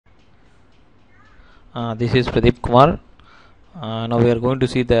This is Pradeep Kumar. Now we are going to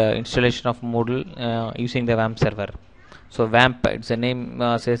see the installation of Moodle using the WAMP server. So WAMP, it's the name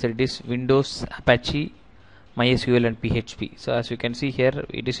says that it is Windows, Apache, MySQL and PHP. So as you can see here,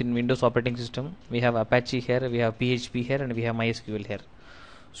 it is in Windows operating system. We have Apache here, we have PHP here, and we have MySQL here.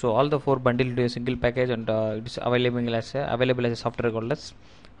 So all the four bundled into a single package, and it is available as a software called as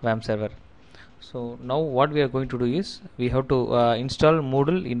WAMP server. So now what we are going to do is we have to install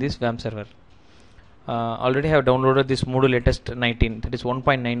Moodle in this WAMP server. Already have downloaded this Moodle latest 19, that is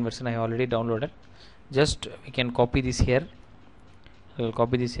 1.9 version. I have already downloaded. Just we can copy this here. I will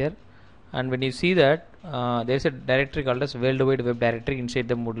copy this here, and when you see that there is a directory called as worldwide web directory inside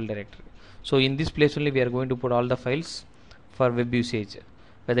the Moodle directory. So in this place only we are going to put all the files for web usage,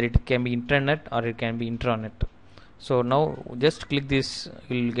 whether it can be intranet or it can be intranet. So now just click this,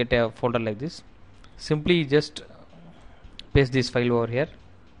 you will get a folder like this. Simply just paste this file over here.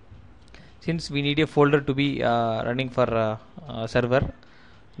 Since we need a folder to be running for server,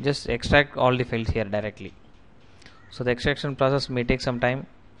 just extract all the files here directly. So the extraction process may take some time.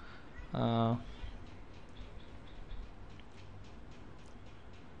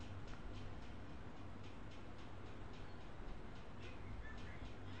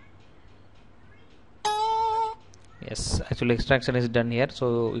 Yes, actually extraction is done here.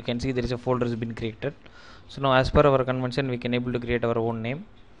 So you can see there is a folder has been created. So now as per our convention, we can able to create our own name.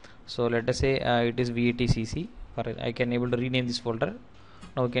 So let us say it is VATCC. I can able to rename this folder.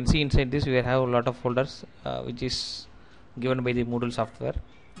 Now you can see inside this we have a lot of folders which is given by the Moodle software.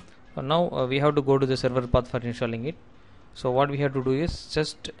 Now we have to go to the server path for installing it. So what we have to do is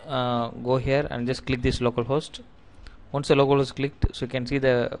just go here and just click this localhost. Once the localhost clicked, so you can see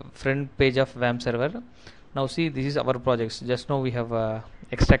the front page of WAMP server. Now see, this is our projects. Just now we have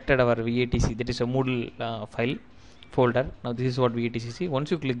extracted our VATC, that is a Moodle file folder. Now this is what VATCC. Once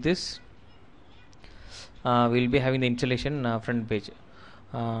you click this, we will be having the installation front page.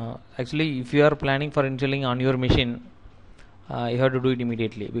 Actually, if you are planning for installing on your machine, you have to do it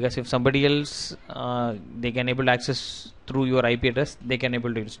immediately, because if somebody else they can able to access through your IP address, they can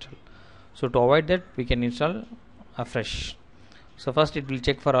able to install. So to avoid that, we can install afresh. So first it will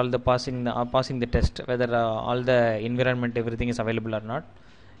check for all the passing the test, whether all the environment everything is available or not.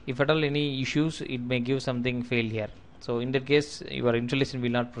 If at all any issues, it may give something fail here. So in that case, your installation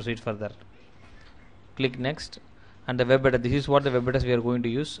will not proceed further. Click next, and the web address. This is what the web address we are going to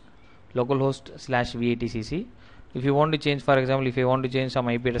use: localhost/vatcc. If you want to change, for example, if you want to change some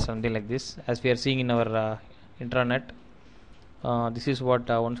IP address, something like this, as we are seeing in our intranet, this is what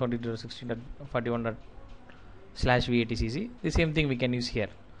 172.16.41./vatcc. The same thing we can use here.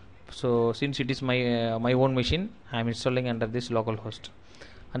 So since it is my own machine, I am installing under this localhost.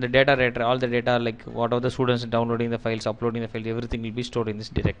 And the data writer, all the data like what are the students downloading the files, uploading the files, everything will be stored in this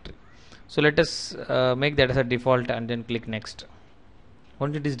directory. So let us make that as a default and then click next.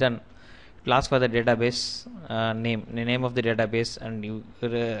 Once it is done, it will ask for the database name, the name of the database, and you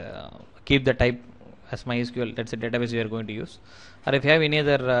keep the type as MySQL. That's the database you are going to use. Or if you have any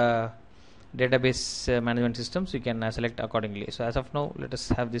other database management systems, you can select accordingly. So as of now, let us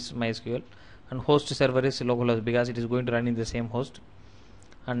have this MySQL, and host server is localhost because it is going to run in the same host.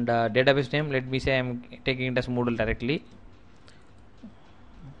 And database name, let me say I am taking it as Moodle directly.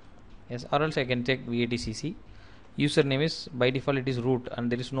 Yes, or else I can check VATCC. Username is by default it is root,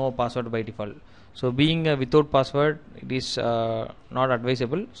 and there is no password by default. So being without password, it is not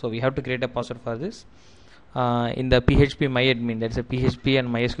advisable. So we have to create a password for this. In the PHP myadmin, that is a PHP and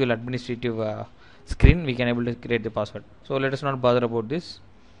MySQL administrative screen, we can able to create the password. So let us not bother about this.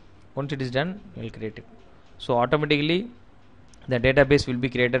 Once it is done, we will create it. So automatically the database will be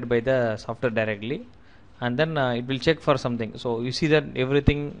created by the software directly, and then it will check for something. So you see that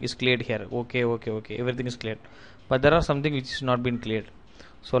everything is cleared here. Okay, everything is cleared, but there are something which is not been cleared.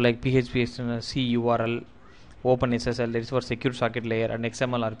 So like PHP external, C URL, Open SSL, that is for secure socket layer, and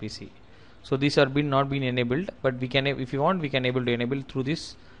XML RPC. So these are not been enabled, but we can, if you want, we can able to enable through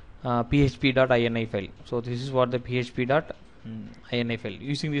this php.ini file. So this is what the php.ini file.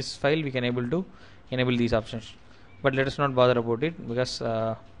 Using this file, we can able to enable these options. But let us not bother about it, because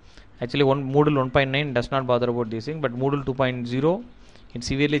actually Moodle 1.9 does not bother about these things, but Moodle 2.0 can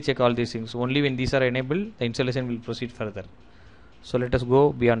severely check all these things. Only when these are enabled, the installation will proceed further. So let us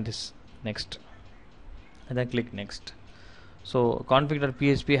go beyond this. Next, and then click next. So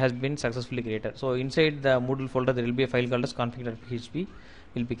config.php has been successfully created. So inside the Moodle folder, there will be a file called as config.php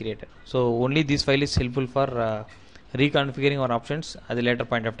will be created. So only this file is helpful for reconfiguring our options at a later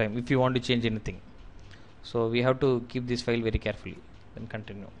point of time if you want to change anything. So we have to keep this file very carefully. Then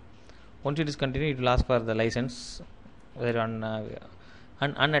continue. Once it is continued, it will ask for the license, whether on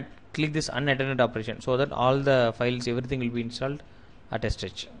and click this unattended operation, so that all the files, everything will be installed at a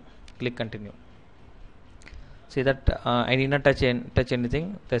stretch. Click continue. See that I did not touch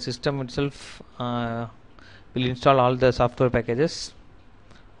anything. The system itself will install all the software packages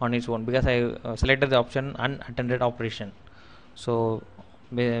on its own, because I selected the option unattended operation. So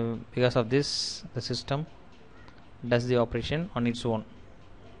because of this, the system does the operation on its own.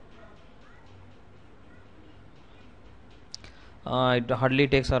 It hardly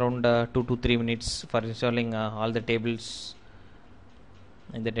takes around 2 to 3 minutes for installing all the tables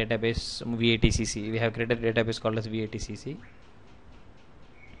in the database VATCC. We have created a database called as VATCC,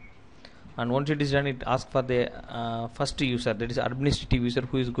 and once it is done, it asks for the first user, that is administrative user,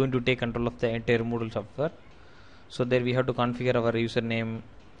 who is going to take control of the entire Moodle software. So there we have to configure our username,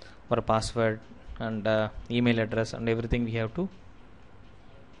 our password, and email address, and everything we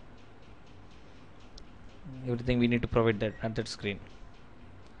need to provide that at that screen.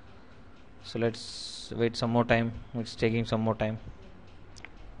 So let's wait some more time. It's taking some more time.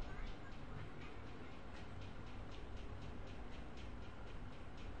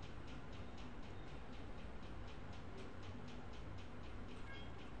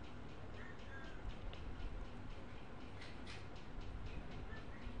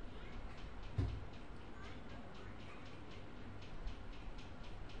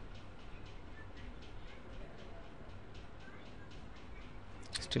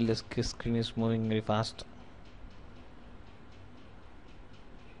 Still the screen is moving very fast.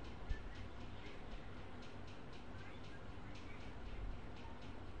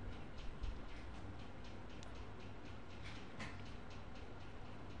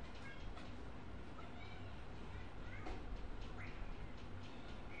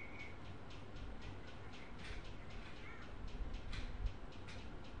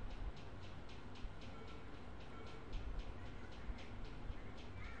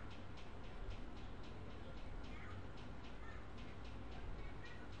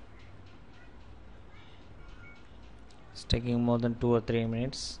 It's taking more than 2 or 3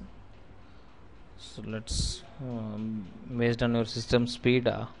 minutes. So let's based on your system speed,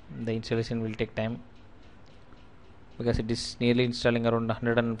 the installation will take time, because it is nearly installing around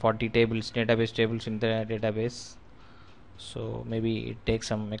 140 database tables in the database. So maybe it takes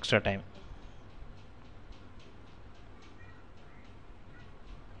some extra time.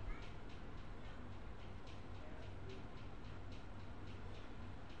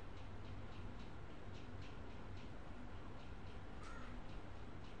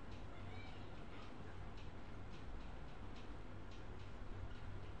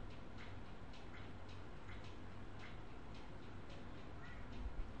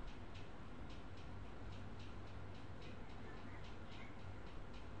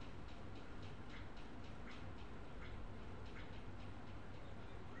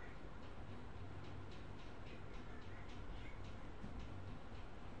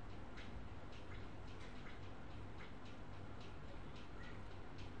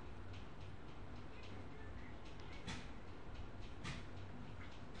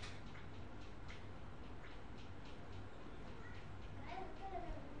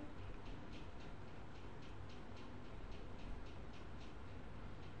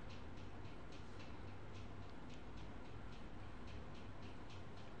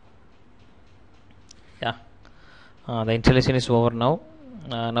 Yeah, the installation is over now.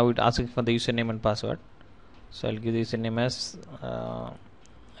 Now it asks for the username and password. So I'll give the username as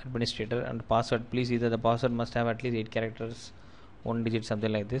administrator, and password, please, either the password must have at least 8 characters, 1 digit,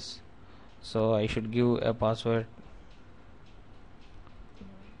 something like this. So I should give a password.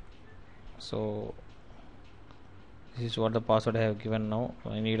 So this is what the password I have given. Now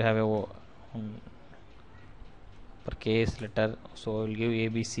I need to have a uppercase letter, so I will give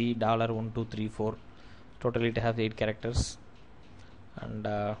ABC $1234. Totally it has 8 characters, and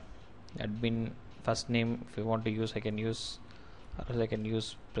admin first name, if you want to use, I can use, or else I can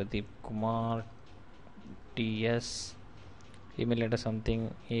use Pradeep Kumar TS. Email letter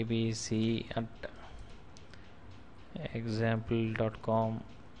something abc at example.com,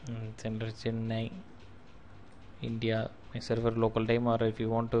 sender Chennai, India. My server local time, or if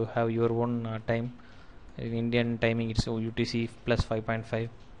you want to have your own time in Indian timing, it's UTC plus 5.5,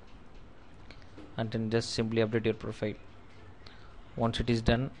 and then just simply update your profile. Once it is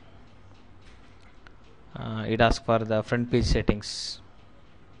done, it asks for the front page settings.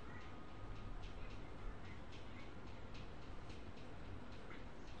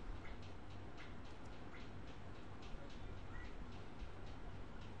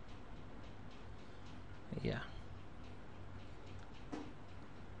 Yeah,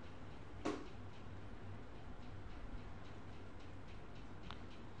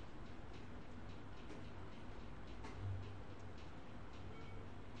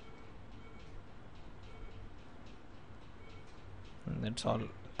 That's all.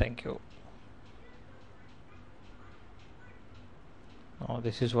 Thank you.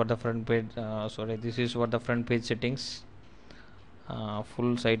 This is what the front page. This is what the front page settings.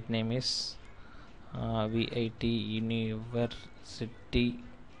 Full site name is VIT University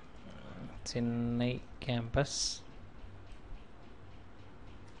Chennai campus.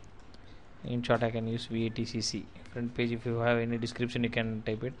 In short, I can use VATCC. Front page, if you have any description, you can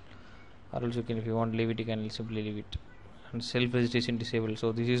type it, or else you can, if you want to leave it, you can simply leave it. And self registration disabled.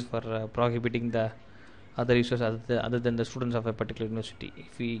 So this is for prohibiting the other users other than the students of a particular university.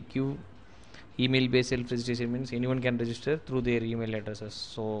 If we give email based self registration, means anyone can register through their email addresses.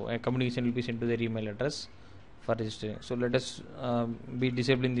 So a communication will be sent to their email address for registering. So let us be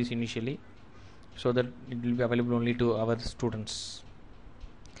disabling this initially, so that it will be available only to our students.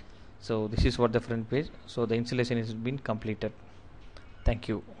 So this is what the front page. So the installation has been completed. Thank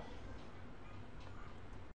you.